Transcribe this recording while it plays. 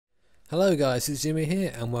Hello guys, it's Jimmy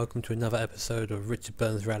here and welcome to another episode of Richard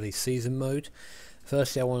Burns Rally Season Mode.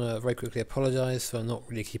 Firstly, I want to very quickly apologise for not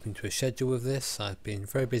really keeping to a schedule with this. I've been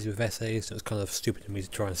very busy with essays, so it was kind of stupid of me to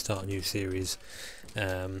try and start a new series.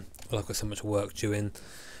 Well, I've got so much work due in.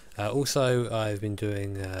 Also, I've been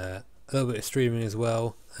doing a little bit of streaming as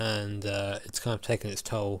well, and it's kind of taken its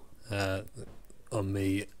toll on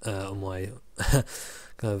me, on my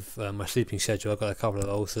my sleeping schedule. I've got a couple of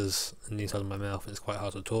ulcers in the inside of my mouth and it's quite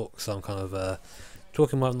hard to talk, so I'm kind of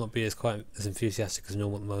talking might not be quite as enthusiastic as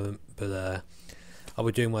normal at the moment, but I'll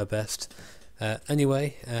be doing my best.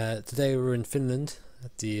 Anyway, today we're in Finland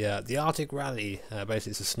at the Arctic Rally.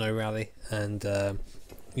 Basically it's a snow rally, and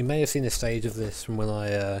you may have seen a stage of this from when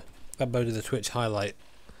I uploaded the Twitch highlight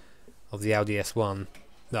of the Audi S1.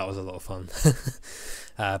 That was a lot of fun.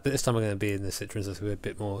 But this time we're going to be in the Citroens, so we're a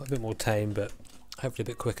bit more tame, but hopefully a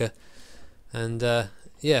bit quicker. And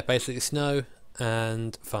yeah, basically snow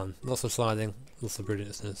and fun. Lots of sliding, lots of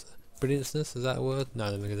brilliantness. Brilliantness, is that a word? No,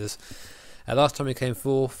 I don't think it is. Last time we came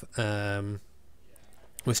fourth. We're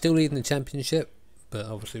still leading the championship, but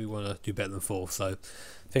obviously we want to do better than fourth, so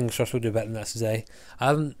fingers crossed we'll do better than that today. I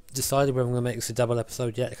haven't decided whether I'm going to make this a double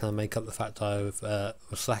episode yet, to kind of make up the fact I was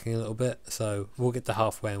slacking a little bit, so we'll get to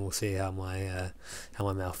halfway and we'll see how my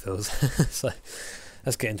mouth feels. So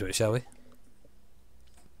let's get into it, shall we?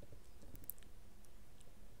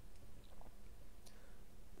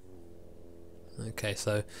 Okay,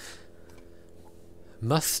 so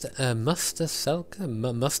Mustel, I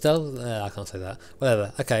can't say that.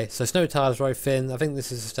 Whatever. Okay, so snow tyres very thin. I think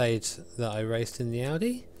this is the stage that I raced in the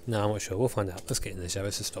Audi. No, I'm not sure. We'll find out. Let's get in this, shall we?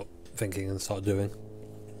 Let's just stop thinking and start doing.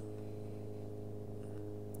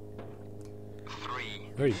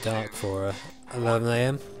 Very dark for 11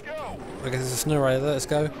 AM. I guess it's a snow rally. Let's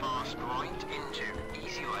go.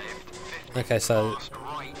 Okay, so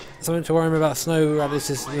something to worry about snow rallies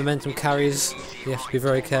is momentum carries. You have to be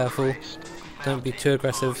very careful. Don't be too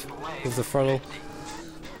aggressive with the throttle.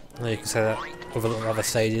 Well, you can say that with a lot of other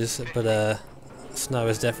stages, but snow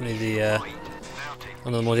is definitely the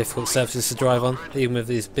one of the more difficult surfaces to drive on, even with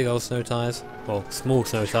these big old snow tyres. Well, small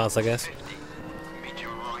snow tyres, I guess.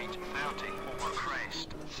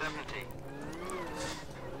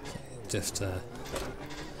 Just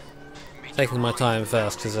taking my time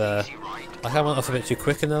first, because I kind of went off a bit too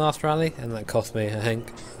quick in the last rally, and that cost me, I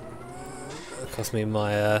think,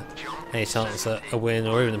 my any chance at a win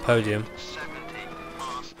or even a podium.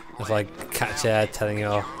 If I catch air telling you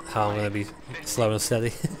how I'm going to be slow and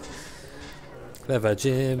steady. Clever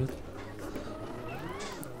Jim.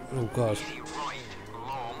 Oh god.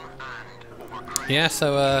 Yeah,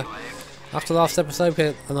 so after last episode we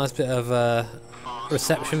had a nice bit of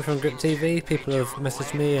reception from Grip TV. People have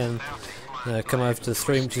messaged me and come over to the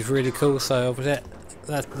stream, which is really cool. So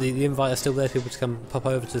the invite is still there, people to come pop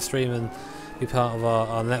over to the stream and be part of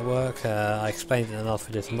our network. I explained it in the last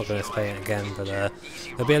video, so I'm not going to explain it again, but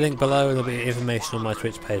there'll be a link below and there'll be information on my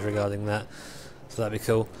Twitch page regarding that, so that'd be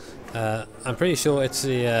cool. I'm pretty sure it's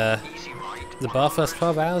the Bathurst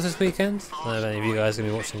 12 hours this weekend. I don't know if any of you guys are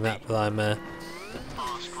going to be watching that, but I'm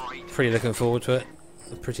pretty looking forward to it.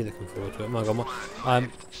 My god,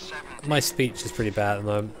 my speech is pretty bad at the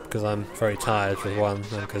moment because I'm very tired for one,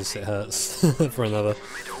 and because it hurts for another.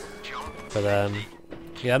 But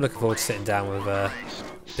yeah, I'm looking forward to sitting down with a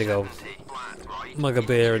big old mug of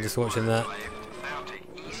beer and just watching that.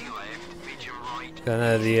 I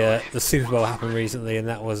know the Super Bowl happened recently, and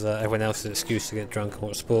that was everyone else's excuse to get drunk and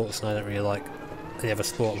watch sports, and I don't really like any other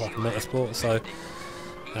sport like motorsport, so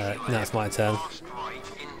now it's my turn.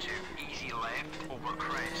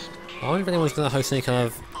 I wonder if anyone's going to host any kind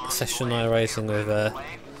of session iRacing with oh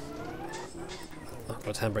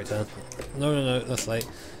god, handbrake turn. No, that's late.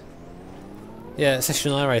 Yeah,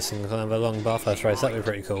 session iRacing, kind of a long Bathurst race, that'd be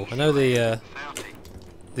pretty cool. I know the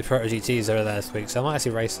Proto GTs are there this week, so I might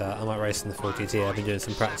actually race that. I might race in the 4GT, I've been doing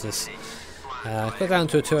some practice. Got down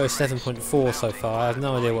to a 207.4 so far. I have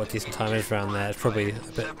no idea what a decent time is around there. It's probably a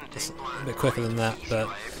bit quicker than that, but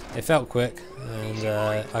it felt quick, and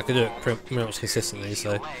I could do it pretty much consistently,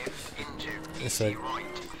 so it's a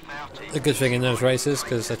good thing in those races,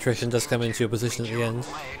 because attrition does come into your position at the end.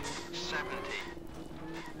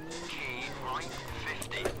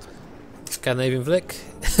 Scandinavian flick.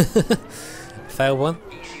 Failed one.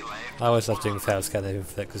 I always love doing failed Scandinavian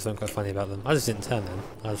flick because I'm quite funny about them. I just didn't turn then.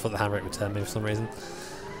 I just thought the handbrake would turn me for some reason.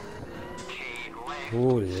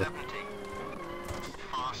 Oh yeah.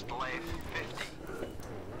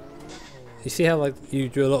 You see how like you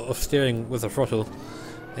do a lot of steering with the throttle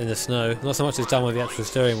in the snow? Not so much as done with the actual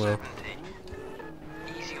steering wheel.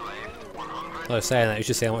 I was saying that, you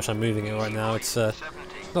should see how much I'm moving it right now. It's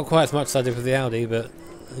not quite as much as I did with the Audi, but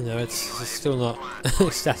you know, it's still not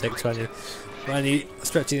static to any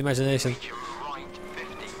stretch of the imagination.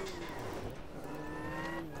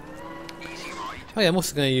 Oh yeah, I'm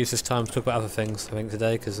also going to use this time to talk about other things, I think,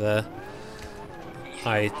 today, because I'm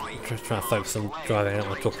trying to focus on driving. I don't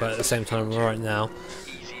want to talk about it at the same time right now.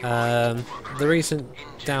 The recent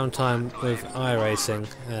downtime with iRacing,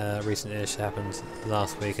 recent-ish, happened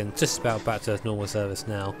last week, and just about back to normal service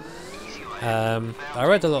now. I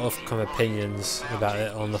read a lot of kind of opinions about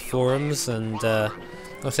it on the forums, and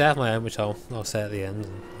obviously I have my own, which I'll say at the end,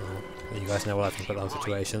 and I'll let you guys know what I think about the whole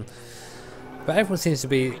situation. But everyone seems to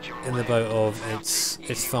be in the boat of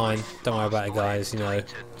it's fine, don't worry about it, guys. You know,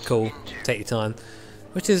 cool, take your time,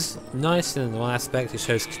 which is nice in one aspect. It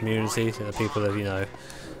shows community, that people have, you know,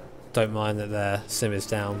 don't mind that their sim is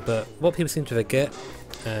down. But what people seem to forget,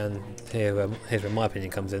 and here's where my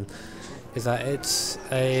opinion comes in, is that it's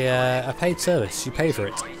a paid service. You pay for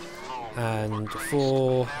it, and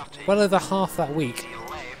for well over half that week,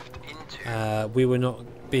 we were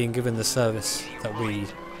not being given the service that we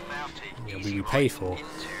pay for.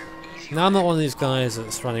 Now, I'm not one of these guys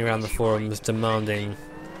that's running around the forums demanding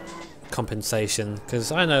compensation,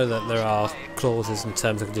 because I know that there are clauses and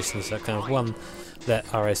terms and conditions that kind of, one, let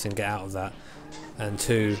iRacing get out of that, and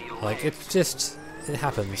two, like, it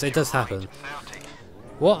happens, it does happen.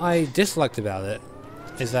 What I disliked about it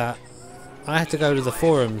is that I had to go to the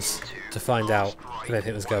forums to find out if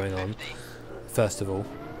anything was going on, first of all,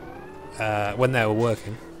 when they were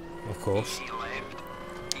working, of course.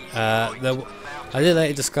 I did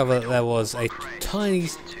later discover that there was a tiny,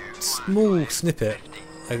 small snippet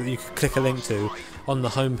that you could click a link to on the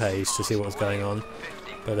homepage to see what was going on.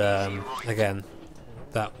 But again,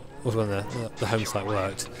 that was when the home site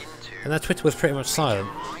worked, and that Twitter was pretty much silent,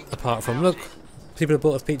 apart from, look, people have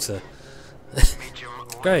bought us pizza.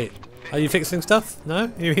 Great. Are you fixing stuff?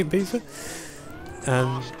 No? Are you eating pizza?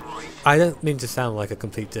 I don't mean to sound like a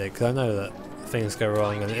complete dick, because I know that things go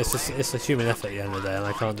wrong, and it's a human effort at the end of the day, and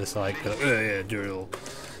I can't just like go, oh yeah, do it all.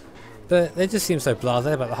 But they just seem so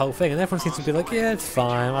blasé about the whole thing, and everyone seems to be like, yeah, it's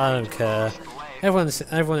fine, I don't care. Everyone in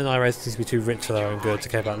iRacing seems to be too rich for their own good to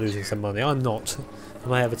care about losing some money. I'm not. I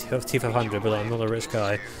might have a T500, but I'm not a rich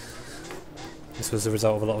guy. This was the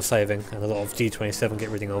result of a lot of saving and a lot of G27 get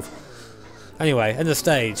rid of. Anyway, end of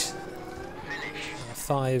stage.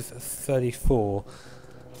 5:34.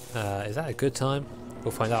 Is that a good time? We'll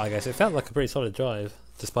find out, I guess. It felt like a pretty solid drive,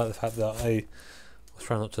 despite the fact that I was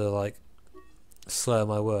trying not to, like, slur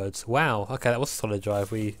my words. Wow, okay, that was a solid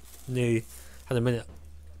drive. We nearly had a minute.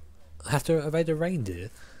 I have to evade a reindeer.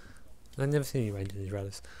 I've never seen any reindeer in these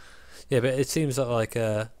rallies. Yeah, but it seems like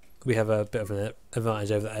we have a bit of an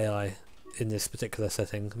advantage over the AI in this particular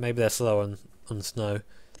setting. Maybe they're slow on snow,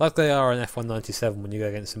 like they are on F197 when you go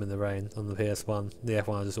against them in the rain on the PS1. The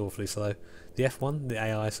F1 are just awfully slow. The F1? The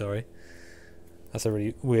AI, sorry. That's a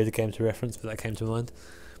really weird game to reference, but that came to mind.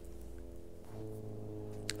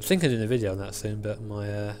 I was thinking of doing a video on that soon, but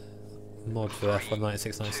my mod for F1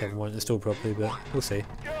 9697 won't install properly, but we'll see.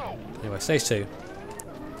 Anyway, stage 2.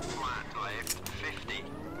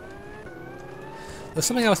 There's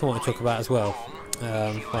something else I want to talk about as well.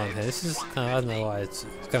 While I'm here. This is kind of, I don't know why it's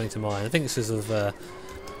coming to mind. I think it's because of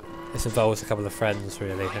this involves a couple of friends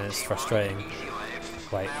really, and it's frustrating.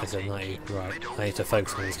 Wait, there's a 90, right. I need to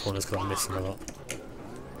focus on these corners because I'm missing a lot.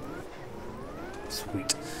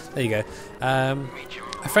 Sweet. There you go.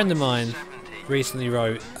 A friend of mine recently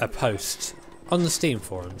wrote a post on the Steam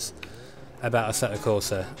forums about Assetto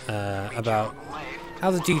Corsa, about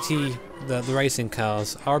how the GT, the racing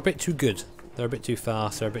cars, are a bit too good. They're a bit too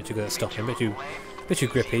fast, they're a bit too good at stopping, a bit too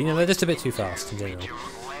grippy, you know, they're just a bit too fast in general.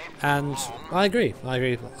 And I agree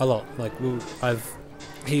a lot. Like,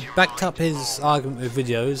 he backed up his argument with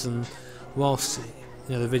videos, and whilst,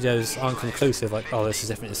 you know, the videos aren't conclusive, like, oh, this is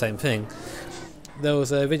definitely the same thing, there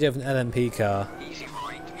was a video of an LMP car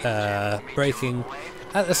braking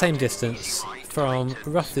at the same distance from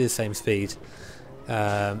roughly the same speed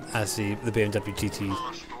as the BMW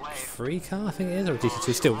GT3 car, I think it is, or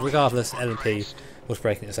GT2. Still, regardless, LMP was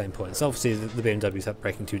braking at the same point. So obviously the BMW's up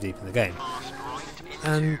braking too deep in the game.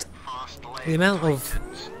 And the amount of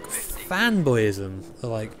fanboyism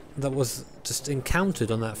that was just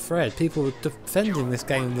encountered on that thread, people were defending this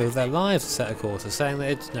game with their lives, Assetto Corsa, saying that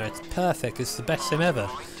it's perfect, it's the best sim ever.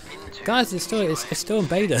 Guys, it's still in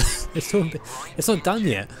beta. It's not done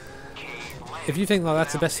yet. If you think like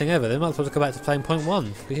that's the best thing ever, then might as well go back to playing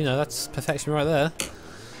 0.1, because you know that's perfection right there.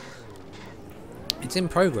 It's in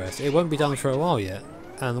progress. It won't be done for a while yet,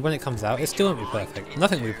 and when it comes out, it still won't be perfect.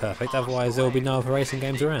 Nothing will be perfect, otherwise there will be no other racing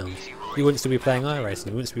games around. You wouldn't still be playing iRacing.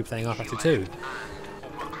 You wouldn't still be playing R-Factor 2.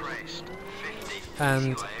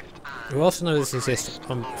 And We also know this exists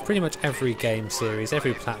on pretty much every game series,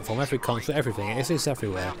 every platform, every console, everything. It exists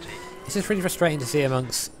everywhere. It's just really frustrating to see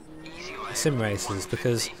amongst sim racers,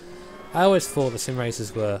 because I always thought the sim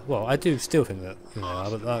racers were, well, I do still think that they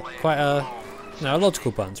are, but quite a, a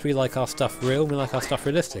logical bunch. We like our stuff real, we like our stuff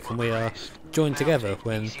realistic, and we are joined together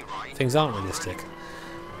when things aren't realistic.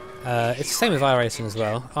 It's the same with iRacing as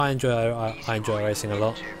well. I enjoy racing a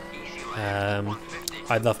lot.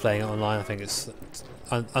 I love playing it online. I think it's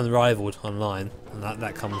unrivaled online, and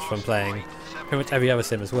that comes from playing pretty much every other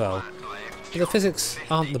sim as well. But the physics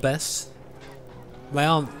aren't the best. They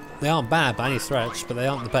aren't bad by any stretch, but they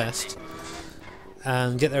aren't the best.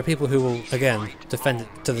 And yet there are people who will again defend it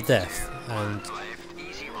to the death, and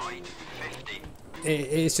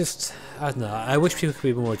it's just, I don't know. I wish people could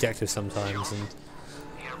be more objective sometimes. And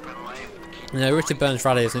you know, Richard Burns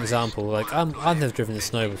Rally is an example. Like I've never driven in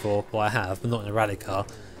snow before. Well, I have, but not in a rally car.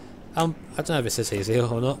 I don't know if it's this easy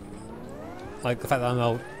or not. Like the fact that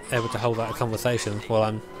I'm able to hold that conversation while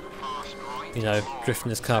I'm, you know, drifting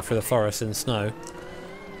this car through the forest in the snow.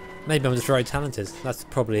 Maybe I'm just very talented. That's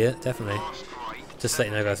probably it, definitely. Just to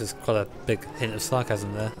let you know, guys, there's quite a big hint of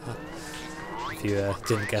sarcasm there. If you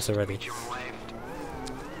didn't guess already.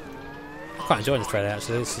 I'm quite enjoying this trailer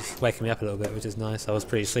actually. It's just waking me up a little bit, which is nice. I was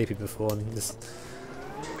pretty sleepy before, and this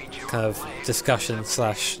kind of discussion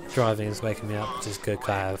slash driving is waking me up, which is good because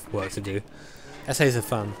I have work to do. Essays are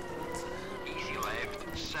fun.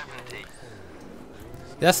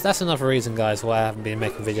 That's another reason, guys, why I haven't been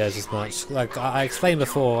making videos as much. Like I explained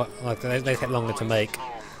before, like they take longer to make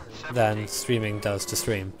than streaming does to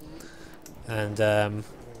stream. And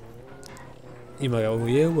you might go, well,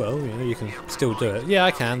 yeah, well, you know, you can still do it. Yeah,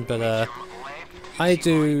 I can, but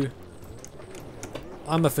I'm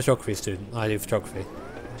a photography student. I do photography,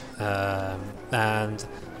 and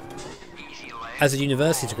as a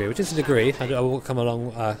university degree, which is a degree, I will come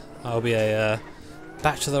along. I'll be a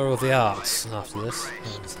Bachelor of the Arts after this.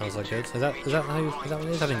 Oh, sounds like good. Is that what it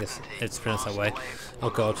is? I think it's pronounced that way. Oh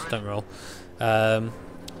god, don't roll. But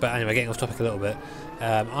anyway, getting off topic a little bit.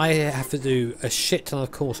 I have to do a shit ton of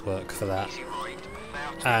coursework for that,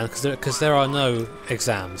 and because there are no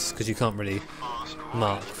exams, because you can't really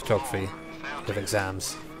mark photography with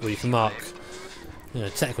exams. Well, you can mark, you know,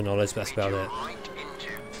 technical knowledge, but that's about it.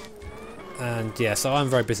 And yeah, so I'm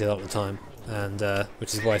very busy a lot of the time. And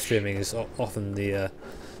which is why streaming is often the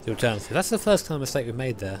alternative. That's the first kind of mistake we've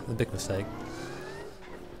made there, the big mistake.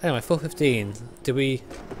 Anyway, 4:15. Did we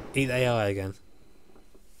eat AI again?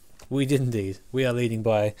 We did indeed. We are leading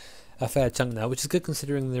by a fair chunk now, which is good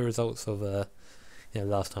considering the results of you know,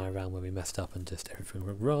 last time around when we messed up and just everything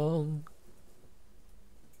went wrong.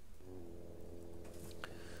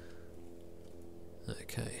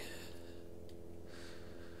 Okay.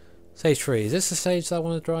 Stage 3. Is this the stage that I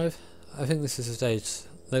want to drive? I think this is a stage.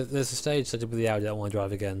 There's a stage I did with the Audi that I want to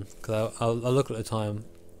drive again, because I'll look at the time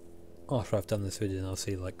after I've done this video and I'll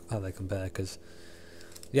see like how they compare. Because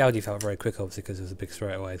the Audi felt very quick, obviously, because there's a big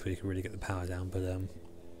straightaways where you can really get the power down. But I'm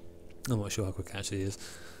not sure how quick it actually is.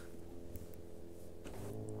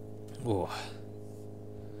 Oh.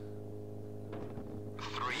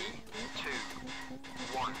 3, 2,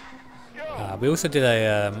 1. We also did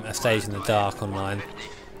a stage in the dark online,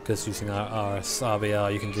 because using our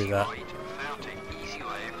RSRBR you can do that.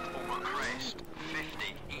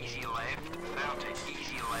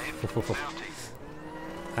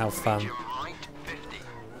 How fun.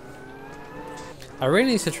 I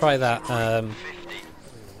really need to try that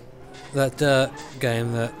that Dirt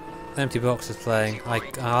game that Empty Box is playing. I'll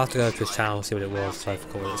have to go to his channel and see what it was, so I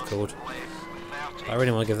forgot what it's called. I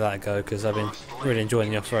really want to give that a go because I've been really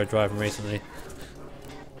enjoying the off-road driving recently.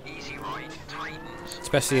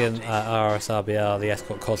 Especially in RSRBR, the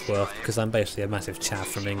Escort Cosworth, because I'm basically a massive chav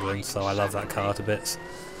from England, so I love that car to bits.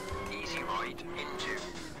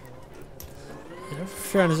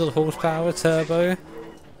 300 little horsepower, turbo,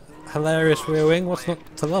 hilarious rear wing, what's not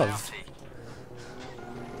to love?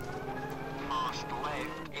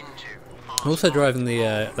 I'm also driving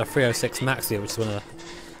the 306 Maxia, which is one of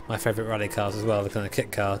my favourite rally cars as well, the kind of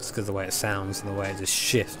kit car, just because of the way it sounds and the way it just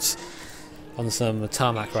shifts on some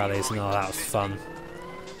tarmac rallies, and oh, that was fun.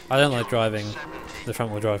 I don't like driving the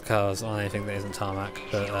front wheel drive cars on anything that isn't tarmac,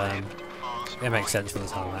 but it makes sense for the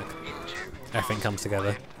tarmac. Everything comes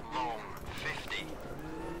together.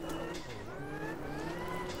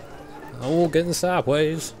 Oh, getting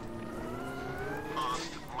sideways.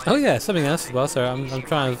 Oh yeah, something else as well. So I'm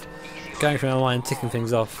trying to going through my mind, ticking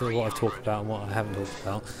things off for what I've talked about and what I haven't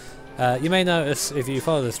talked about. You may notice if you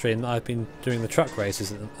follow the stream that I've been doing the truck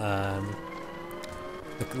races,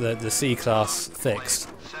 the C-Class fixed,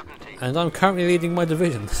 and I'm currently leading my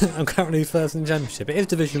division. I'm currently first in the championship. It is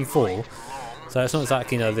Division 4, so it's not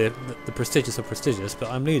exactly, you know, the prestigious of prestigious, but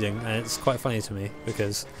I'm leading, and it's quite funny to me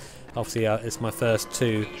because obviously it's my first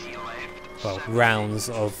 2, well, rounds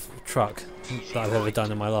of truck that I've ever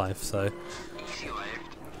done in my life. So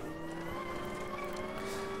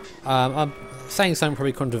I'm saying something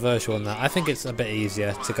probably controversial on that. I think it's a bit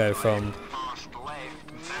easier to go from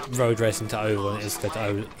road racing to oval than it is to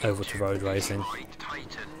go to oval to road racing,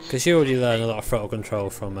 because you already learn a lot of throttle control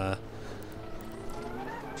from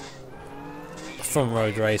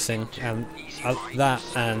road racing, and that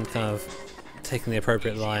and kind of taking the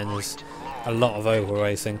appropriate line is a lot of oval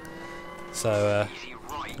racing. So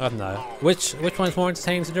I don't know which one's more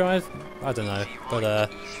entertaining to drive. I don't know,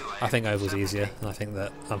 but I think oval's easier, and I think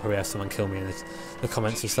that I'll probably have someone kill me in the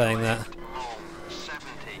comments for saying that.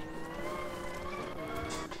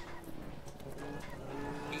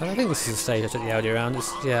 I think this is the stage I took the Audi around.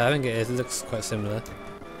 Yeah, I think it is. It looks quite similar.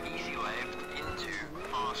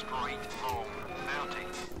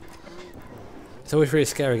 It's always really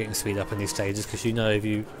scary getting speed up in these stages, because you know if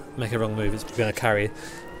you make a wrong move, it's going to carry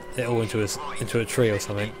it all into a tree or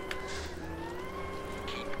something.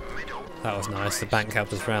 That was nice. The bank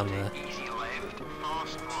helped us round there.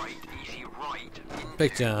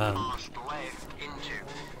 Big jump.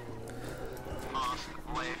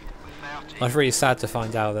 I was really sad to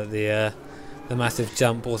find out that the massive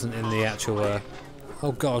jump wasn't in the actual.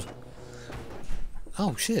 Oh god.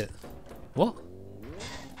 Oh shit. What?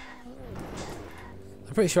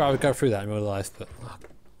 I'm pretty sure I would go through that in real life, but oh,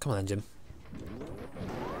 come on then, Jim.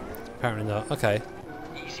 Apparently not. Okay.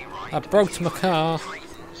 I broke my car.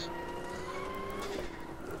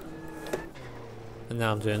 And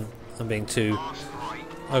now I'm being too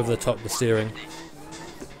over the top with the steering.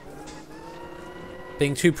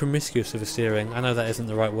 Being too promiscuous with the steering. I know that isn't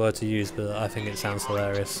the right word to use, but I think it sounds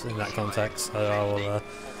hilarious in that context. So I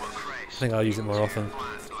think I'll use it more often.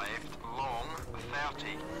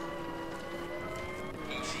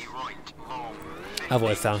 I've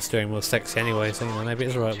always found steering wheel sexy anyway, so you know, maybe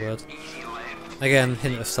it's the right word. Again,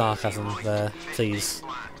 hint of sarcasm there. Please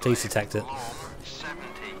detect it.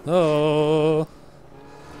 Oh.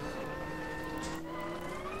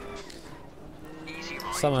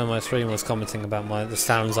 Someone in my stream was commenting about the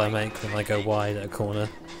sounds I make when I go wide at a corner.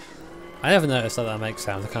 I never noticed that I make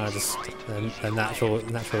sounds. I kind of just a natural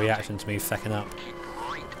reaction to me fecking up.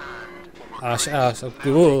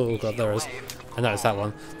 Oh god, there is. I noticed that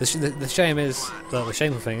one. The shame is, the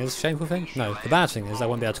shameful thing? No, the bad thing is I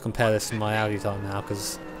won't be able to compare this to my Audi time now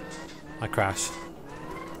because I crashed.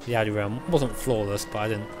 The Audi realm wasn't flawless, but I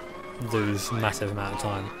didn't lose a massive amount of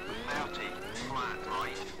time.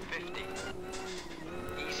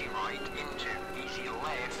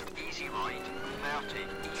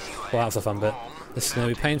 Well, that was a fun bit. This is going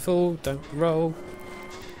to be painful, don't roll.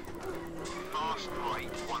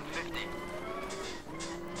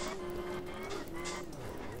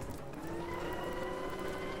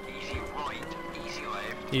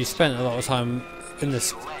 You spent a lot of time in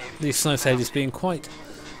these snow stages being quite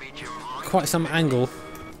some angle.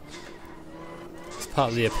 It's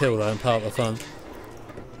part of the appeal though, and part of the fun.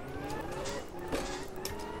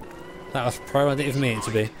 That was pro, I didn't even mean it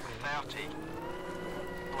to be.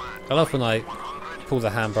 I love when I pull the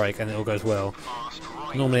handbrake and it all goes well.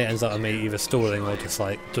 Normally it ends up with me either stalling or just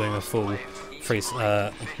like doing a full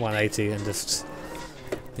 180 and just,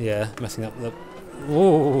 yeah, messing up the,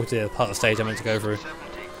 oh dear, part of the stage I meant to go through.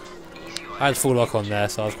 I had full lock on there,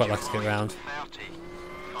 so I was quite lucky to get around.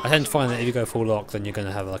 I tend to find that if you go full lock, then you're going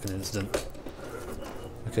to have like an incident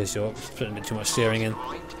because you're putting a bit too much steering in.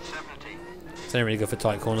 It's only really good for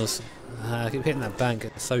tight corners. I keep hitting that bank,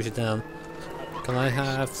 it slows you down. Can I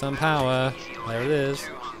have some power? There it is.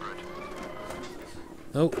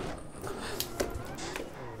 Oh.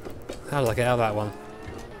 How did I get out of that one?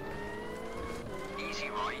 Easy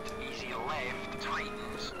right, easy left,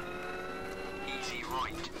 tightens. Easy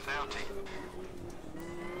right, 30.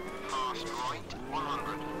 Fast right,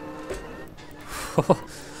 100.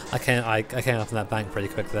 I came up on that bank pretty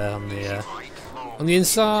quick there on the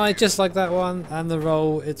inside, just like that one, and the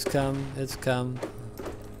roll. It's come.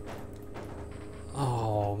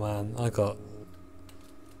 Oh man, I got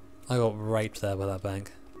raped there by that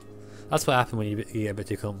bank. That's what happened when you get a bit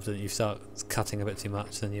too confident. You start cutting a bit too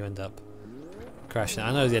much, then you end up crashing.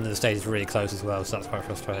 I know the end of the stage is really close as well, so that's quite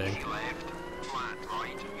frustrating.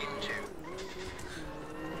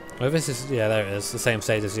 Well, this is, yeah, there it is, the same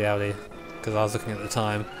stage as the Audi, because I was looking at the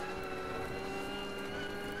time.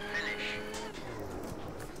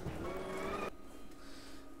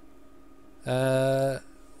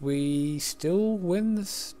 We still win the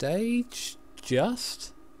stage,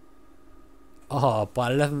 just? Oh,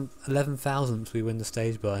 by 11 thousandths we win the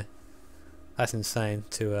stage by. That's insane.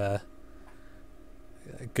 To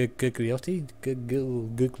Gugliotti?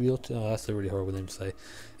 Gugliotti? Oh, that's a really horrible name to say.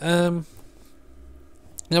 You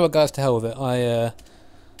know what, guys? To hell with it. I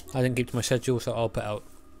didn't keep to my schedule, so I'll put out.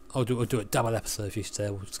 I'll do a double episode if you stay.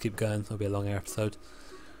 We'll just keep going. It'll be a long air episode,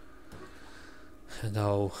 and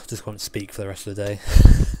I'll just won't speak for the rest of the day.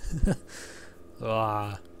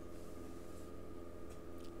 Ah.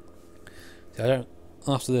 So I don't.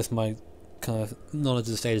 After this, my kind of knowledge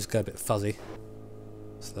of the stages go a bit fuzzy.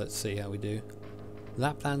 So let's see how we do.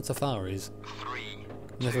 Lapland safaris.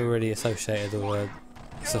 Never really associated the word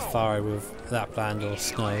safari with Lapland or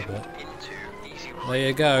snow, but there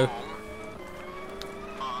you go.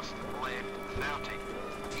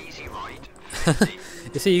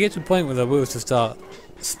 You see, you get to a point where the wheels just start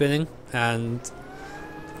spinning, and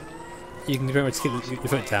you can pretty much keep your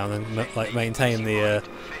foot down and like maintain the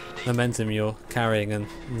momentum you're carrying and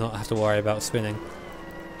not have to worry about spinning.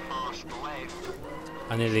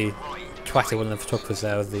 I nearly twatted one of the photographers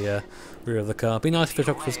there with the rear of the car. Be nice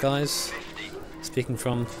photographers, guys. Speaking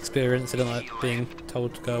from experience, I don't like being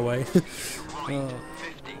told to go away. Oh.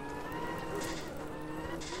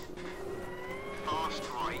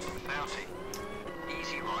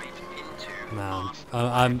 Man,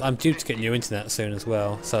 I'm due to get new internet soon as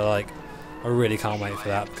well, so like I really can't wait for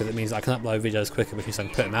that, because it means I can upload videos quicker, which means I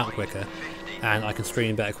can put them out quicker, and I can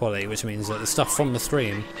stream better quality, which means that the stuff from the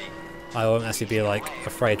stream I won't actually be like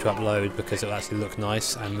afraid to upload, because it'll actually look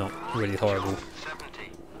nice and not really horrible.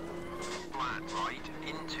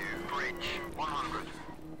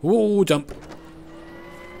 Whoa, jump!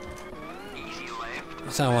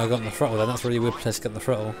 That's how I got in the throttle then. That's really weird place to get in the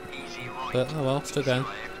throttle, but oh well, still going.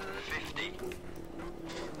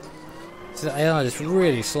 So the AI is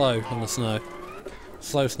really slow on the snow.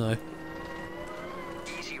 Slow snow.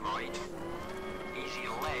 Easy right. Easy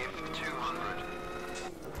left 200.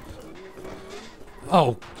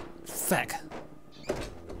 Oh, feck.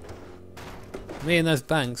 Me and those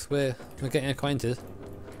banks, we're getting acquainted.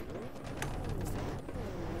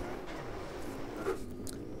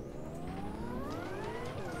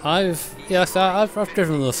 I've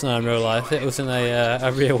driven on the snow in real life. It was in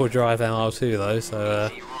a rear-wheel drive MR2 though, so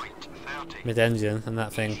mid-engine, and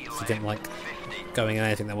that thing didn't like going in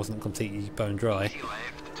anything that wasn't completely bone dry.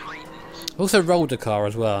 Also rolled a car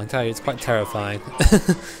as well. I can tell you, it's quite terrifying.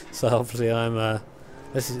 So obviously I'm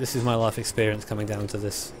this is my life experience coming down to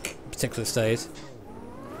this particular stage.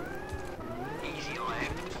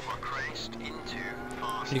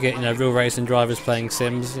 You get, you know, real racing drivers playing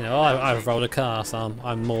Sims. You know, oh, I've rolled a car, so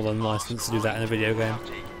I'm more than licensed to do that in a video game.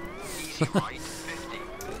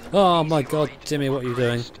 Oh my God, Jimmy, what are you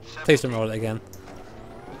doing? Please don't roll it again.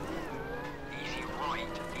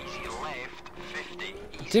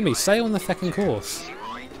 Jimmy, stay on the fucking course.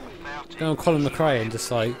 Go on Colin McRae and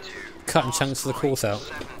just like cutting chunks of the course out.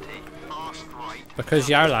 Because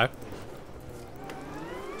YOLO.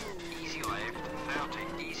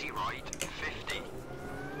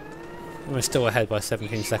 We're still ahead by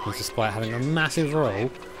 17 seconds despite having a massive roll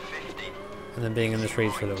and then being in the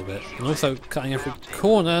trees for a little bit. And also cutting every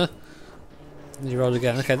corner. And you roll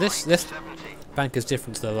again. Okay, this bank is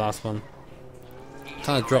different to the last one.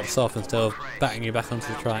 Kind of drops off instead of batting you back onto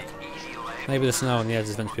the track. Maybe the snow on the edge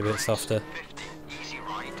is meant to be a bit softer.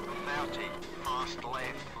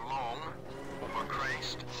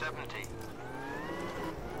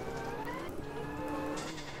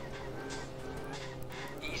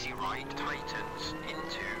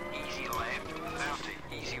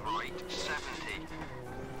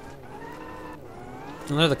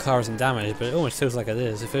 I know the car isn't damaged, but it almost feels like it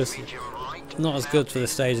is. It feels not as good for the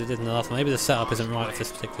stage as it did in the last one. Maybe the setup isn't right for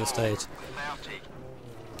this particular stage.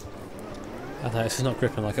 I don't know, it's just not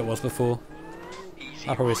gripping like it was before.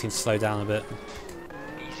 I probably just need to slow down a bit.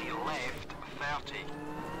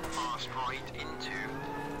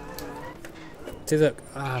 See, look,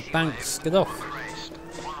 banks, get off.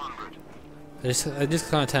 They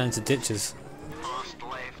just kind of turn into ditches.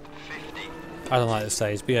 I don't like this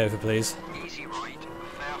stage. Be over, please.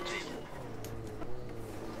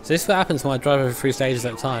 So this is what happens when I drive over 3 stages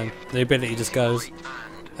at a time. The ability just goes,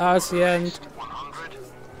 oh, it's the end.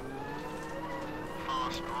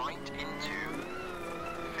 Fast right into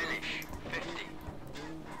Finnish 50.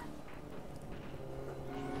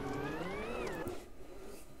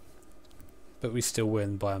 But we still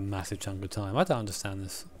win by a massive chunk of time. I don't understand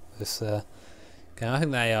this. Okay, I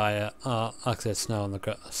think the AI are, like I said, snow on the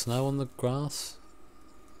grass,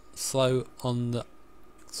 slow on the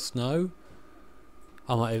snow.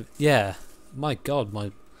 I might have, yeah. My God,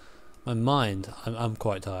 my mind. I'm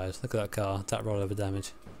quite tired. Look at that car. That rollover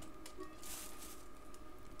damage.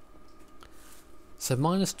 So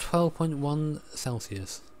minus 12.1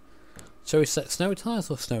 Celsius. Shall we set snow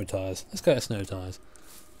tyres or snow tyres? Let's go to snow tyres.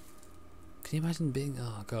 Can you imagine being...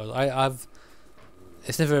 Oh god, I've...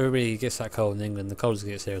 It's never really gets that cold in England. The coldest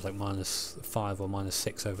it gets here is like minus 5 or minus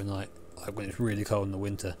 6 overnight. Like when it's really cold in the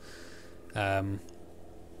winter. I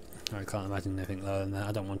can't imagine anything lower than that.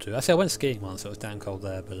 I don't want to. Actually, I went skiing once, so it was damn cold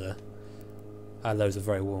there, but I had loads of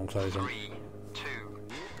very warm clothes on. 3, 2,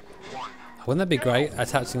 1. Wouldn't that be great?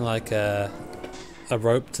 Attaching like a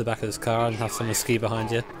rope to the back of this car and have someone ski behind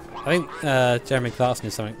you. I think Jeremy Clarkson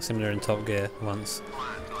did something similar in Top Gear once.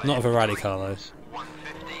 Not of a rally car though.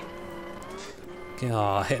 150.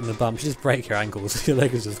 Ah, hitting the bump, you just break your ankles, your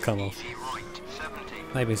legs just come off. Easy right 70.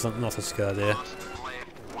 Maybe it's not such a good idea. Fast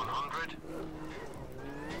left 100.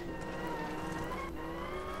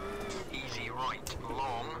 Easy right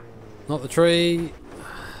long. Not the tree.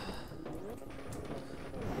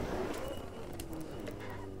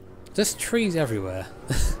 There's trees everywhere.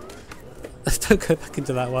 Let's don't go back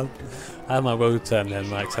into that one. I had my road turn then,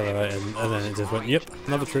 my accelerator, and then it just went, yep,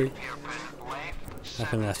 another tree. Hairpin left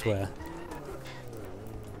Up and that's where.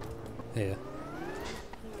 Here.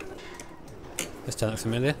 This turn looks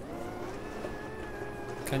familiar.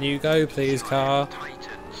 Can you go, please, car?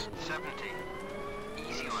 tightens 70.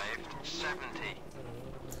 Easy left 70.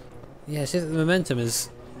 Yeah, it's just the momentum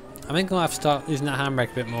is... I think I'll have to start using that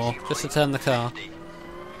handbrake a bit more, just to turn the car.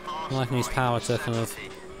 And I can use power to kind of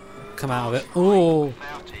come out of it. Oh! 30.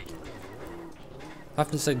 I have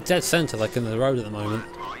to say dead centre, like in the road at the moment.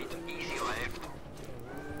 Right, easy left.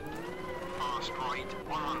 Fast right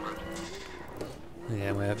 100.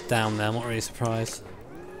 Yeah, we're down there, I'm not really surprised.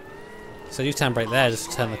 So use handbrake there just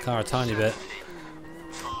to turn the car a tiny bit.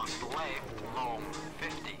 Fast left long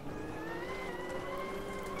 50.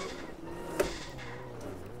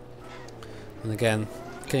 And again,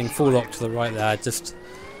 getting full lock to the right there, just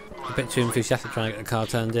a bit too enthusiastic trying to get the car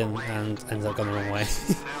turned in and ends up going the wrong way.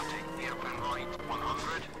 30. Hairpin right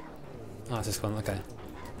 100. Oh, it's this one, okay.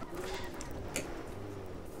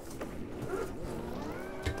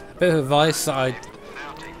 A bit of advice that I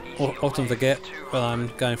 30. often forget when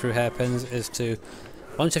I'm going through hairpins is to,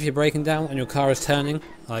 once if you're braking down and your car is turning,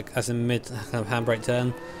 like as in mid kind of handbrake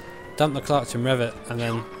turn, dump the clutch and rev it and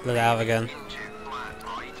then let it out again. Into flat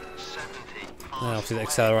right 70. And then obviously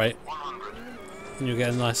accelerate 100. and you'll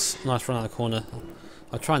get a nice run out of the corner.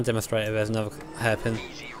 I'll try and demonstrate if there's another hairpin,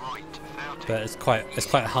 Easy right 30. but it's quite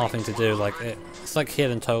a hard thing to do. Like it's like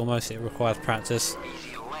heel and toe almost. It requires practice,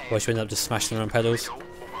 Easy or left. you end up just smashing them on pedals. Over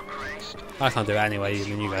crest. I can't do it anyway. I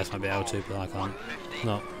mean, you guys might be able to, but I can't. 150.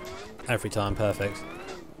 Not every time perfect.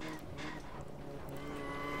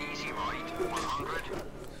 Easy right 100.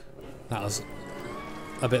 That was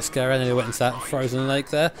a bit scary. I nearly went into that frozen lake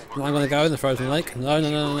there. Am I going to go in the frozen lake? No,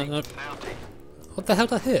 no, no, no, no. 30. What the hell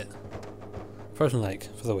did I hit? Frozen lake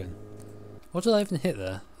for the win. What did I even hit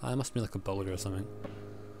there? It must be like a boulder or something.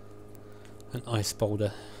 An ice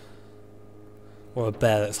boulder. Or a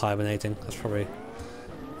bear that's hibernating. That's probably...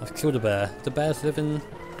 I've killed a bear. Do bears live in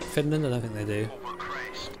Finland? I don't think they do. Over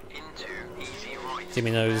crest. Into easy right.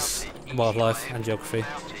 Jimmy knows wildlife and geography.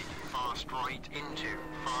 30. Fast right into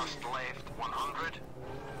fast left 100.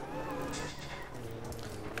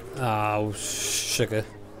 Oh, sugar.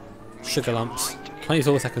 Sugar lumps.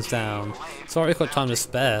 24 seconds down. Sorry, we've got time to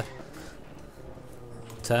spare.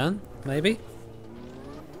 Turn, maybe?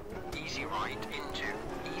 Easy right into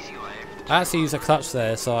easy left. I actually used a clutch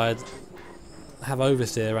there, so I'd have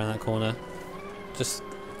oversteer around that corner. Just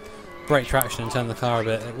brake traction and turn the car a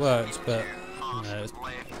bit. It worked, but you know, it's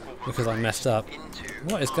because I messed up.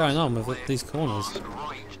 What is going on with these corners?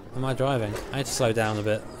 Right. Am I driving? I need to slow down a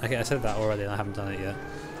bit. Okay, I said that already and I haven't done it yet.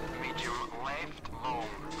 Medium left long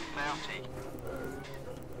 30.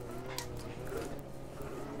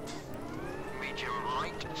 Medium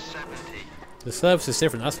right 70. The surface is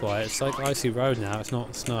different, that's why. It's like icy road now, it's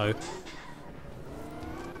not snow.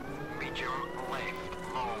 Medium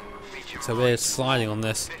left long. Medium So we're sliding on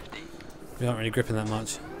this. 50. We aren't really gripping that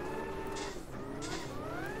much.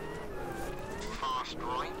 Fast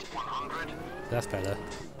right 100. That's better.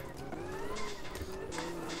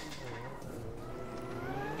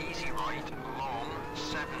 Easy right long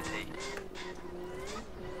 70.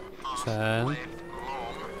 Fast Turn. left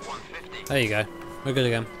long 150. There you go. We're good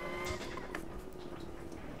again.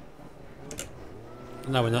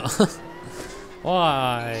 No, we're not.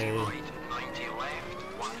 Why? Right 90 left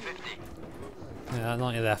 150. Yeah,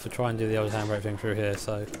 90 left. We'll try and do the old handbrake thing through here.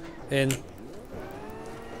 So, in.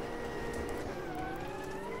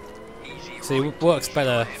 Easy See, it works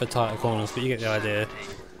better for tighter corners, but you get the idea.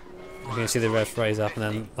 You can see the revs raise up and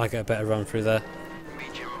then I get a better run through there.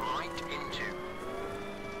 medium right into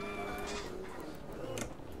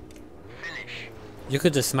You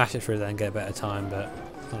could just smash it through there and get a better time, but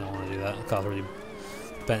I don't want to do that. The car's really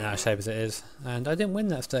bent out of shape as it is. And I didn't win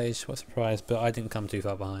that stage, what a surprise, but I didn't come too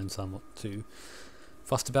far behind, so I'm not too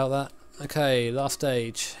fussed about that. Okay, last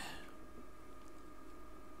stage.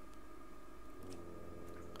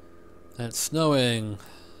 And it's snowing.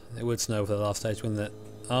 It would snow for the last stage, wouldn't it?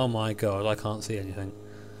 Oh my god, I can't see anything.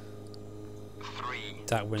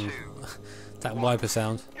 That wind, that wiper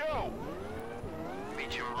sound.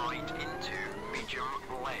 Medium right into, medium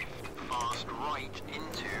left, fast right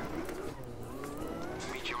into,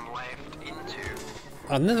 medium left into.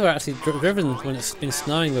 I've never actually driven when it's been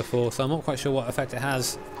snowing before, so I'm not quite sure what effect it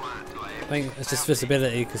has. I think it's just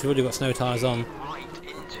visibility because we've already got snow tyres on. Right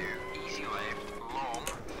into, easy left, long,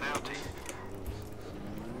 30.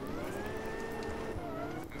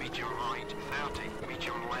 Medium right, 30.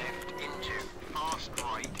 Medium left into, fast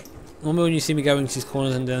right. Normally when you see me going to these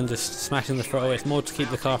corners and then just smashing the throttle, it's more to keep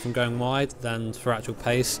the car from going wide than for actual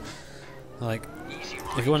pace. Like,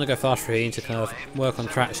 if you want to go faster, you need to kind of work on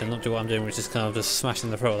traction, not do what I'm doing, which is kind of just smashing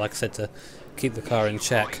the throttle, like I said, to keep the car in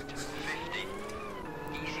check.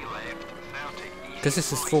 Because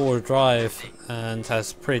this is four-wheel drive and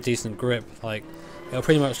has pretty decent grip, like, it'll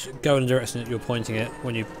pretty much go in the direction that you're pointing it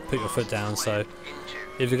when you put your foot down, so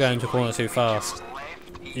if you're going to a corner too fast,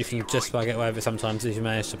 you can just about get away with it sometimes if you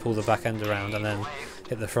manage to pull the back end around and then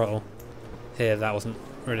hit the throttle. Here, that wasn't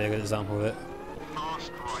really a good example of it.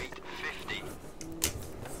 Fast right, 50.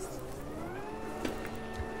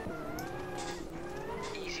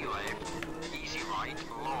 Easy left, easy right,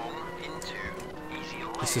 long into, easy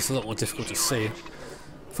left. It's just a lot more difficult to see.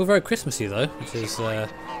 I feel very Christmassy though, which is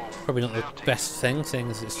probably not the best thing, seeing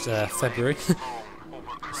as it's February.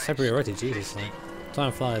 It's February already, Jesus. Like,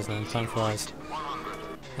 time flies, man, time flies.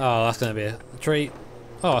 Oh, that's going to be a treat.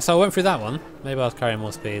 Oh, so I went through that one. Maybe I was carrying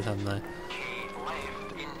more speed, I don't know.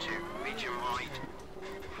 Left into, medium right,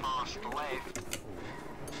 fast left.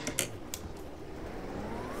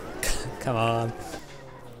 Come on.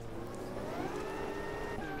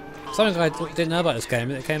 Something I didn't know about this game,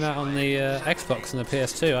 it came out on the Xbox and the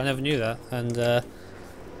PS2, I never knew that, and I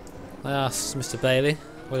asked Mr. Bailey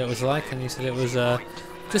what it was like, and he said it was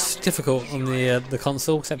just difficult on the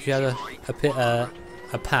console, except you had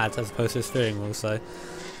a pad as opposed to a steering wheel, so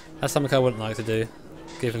that's something I wouldn't like to do,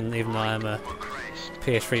 given even though I am a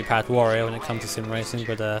PS3 pad warrior when it comes to sim racing,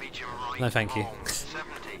 but no thank you,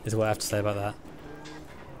 is what I have to say about that.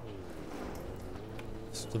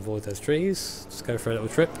 Just avoid those trees, just go for a little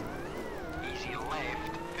trip.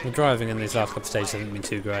 The driving in these last couple of stages hasn't been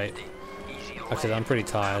too great. Like I said, I'm pretty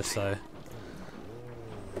tired, so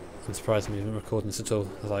I'm surprised I'm even recording this at all,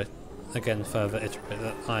 as I again further iterate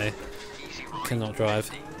that I cannot drive.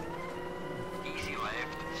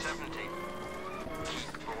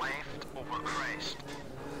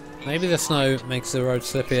 Maybe the snow makes the road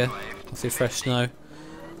slippier, obviously fresh snow.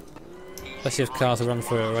 Especially if cars have run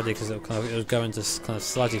through it already, because it'll go into kind of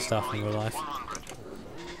sludgy stuff in real life.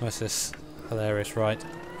 What's this hilarious right?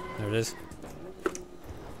 There it is.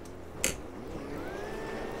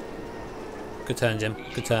 Good turn, Jim.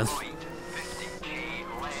 Good turn.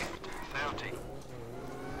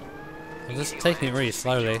 I'm just taking it really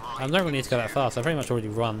slowly. I don't really need to go that fast. I've pretty much already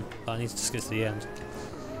run, but I need to just get to the end.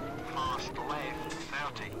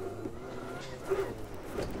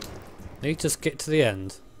 Need to just get to the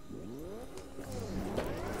end.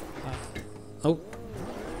 Oh,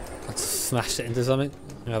 I just smashed it into something.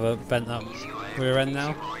 We have a bent up rear end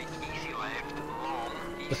now.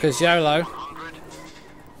 Because YOLO.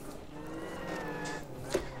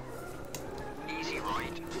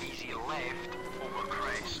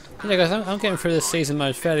 Yeah guys, I'm getting through this season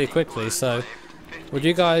mode fairly quickly, so would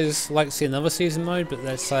you guys like to see another season mode, but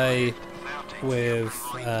let's say with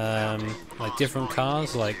like different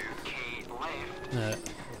cars, like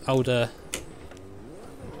older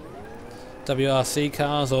WRC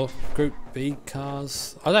cars or Group B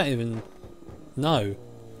cars? I don't even know.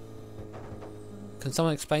 Can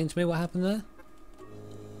someone explain to me what happened there?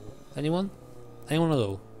 Anyone? Anyone at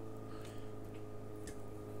all?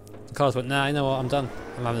 The cars went, nah, you know what, I'm done.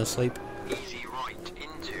 I'm having a sleep. Easy right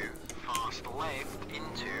into, fast left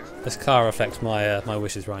into. This car affects my my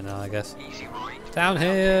wishes right now, I guess. Easy right.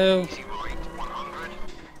 Downhill! Easy right, 100.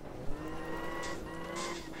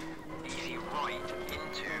 Easy right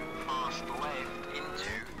into, fast left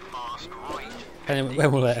into, fast right. And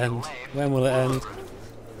when will it end? When will it end?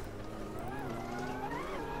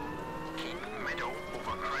 Keep middle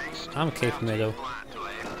over crest. I'm keeping middle. Flat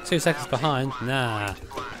left. 2 seconds behind? Nah.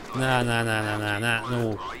 Nah, nah, nah, nah, nah, nah.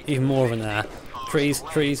 No. Even more of a nah. Trees,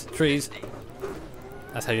 trees, trees.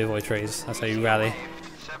 That's how you avoid trees. That's how you rally.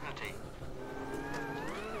 70.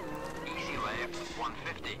 Easy left,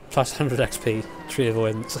 Plus 100 XP, tree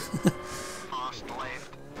avoidance. Fast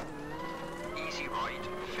left. Easy right,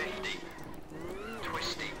 50.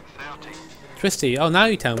 Twisty, 30. Twisty, oh now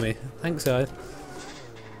you tell me. Thanks guys.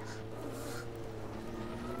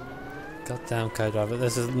 Goddamn co-driver,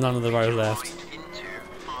 there's none of the road left. Right into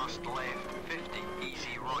fast left, 50.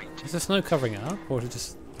 Easy right. Is the snow covering it up, or is it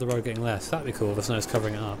just the road getting less? That'd be cool if the snow's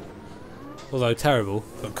covering it up. Although terrible,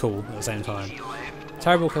 but cool at the same time. Easy left.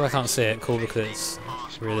 Terrible because I can't see it, cool because it's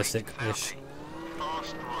Fast realistic-ish. right, 30.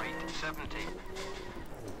 Fast right, 70.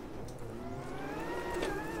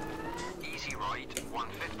 Easy right,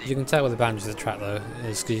 150. You can tell with the boundaries of the track though,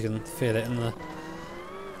 is because you can feel it in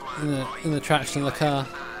the traction of the car.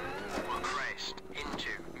 And crest into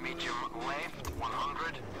medium left,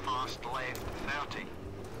 100. Fast left, 30.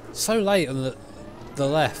 So late on the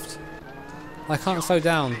left. I can't slow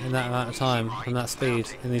down in that amount of time and that speed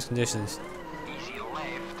in these conditions. Easy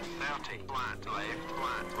left, 30. Flat left,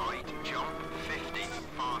 flat right, jump, 50.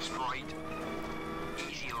 Fast right.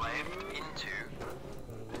 Easy left into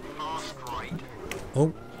fast right.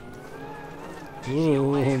 Oh. Easy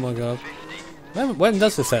Ooh, left, oh my god. 50. When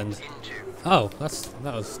does this end? Into Oh, that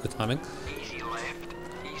was good timing. easy left,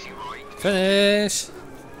 easy right. Finish!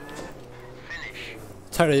 Finish.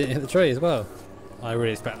 Totally didn't hit the tree as well. I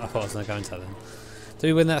thought I was going to go into that then. Did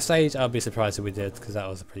we win that stage? I'd be surprised if we did, because that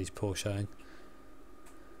was a pretty poor showing.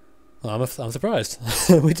 Well, I'm surprised.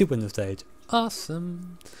 We did win the stage.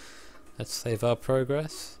 Awesome! Let's save our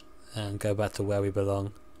progress and go back to where we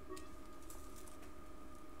belong.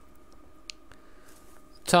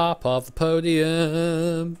 Top of the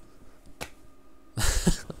podium!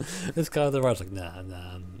 This guy on the right's like, nah, I'm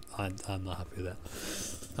not happy with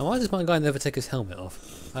that. And why does my guy never take his helmet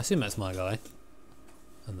off? I assume that's my guy.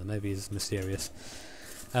 I don't know, maybe he's mysterious.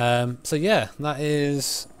 So yeah, that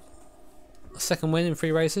is a second win in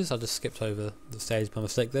 3 races. I just skipped over the stage by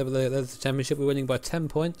mistake there, but there's the championship. We're winning by 10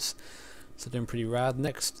 points, so doing pretty rad.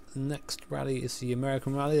 Next rally is the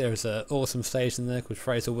American rally. There's an awesome stage in there called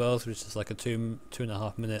Fraser Wells, which is like a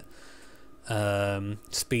 2.5 minute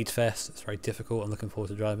speed fest. It's very difficult. I'm looking forward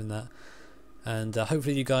to driving that. And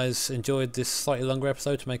hopefully you guys enjoyed this slightly longer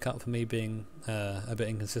episode to make up for me being a bit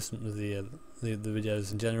inconsistent with the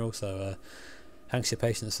videos in general. So thanks for your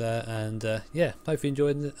patience there, and yeah, hope you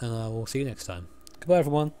enjoyed it, and I will see you next time. Goodbye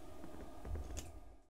everyone.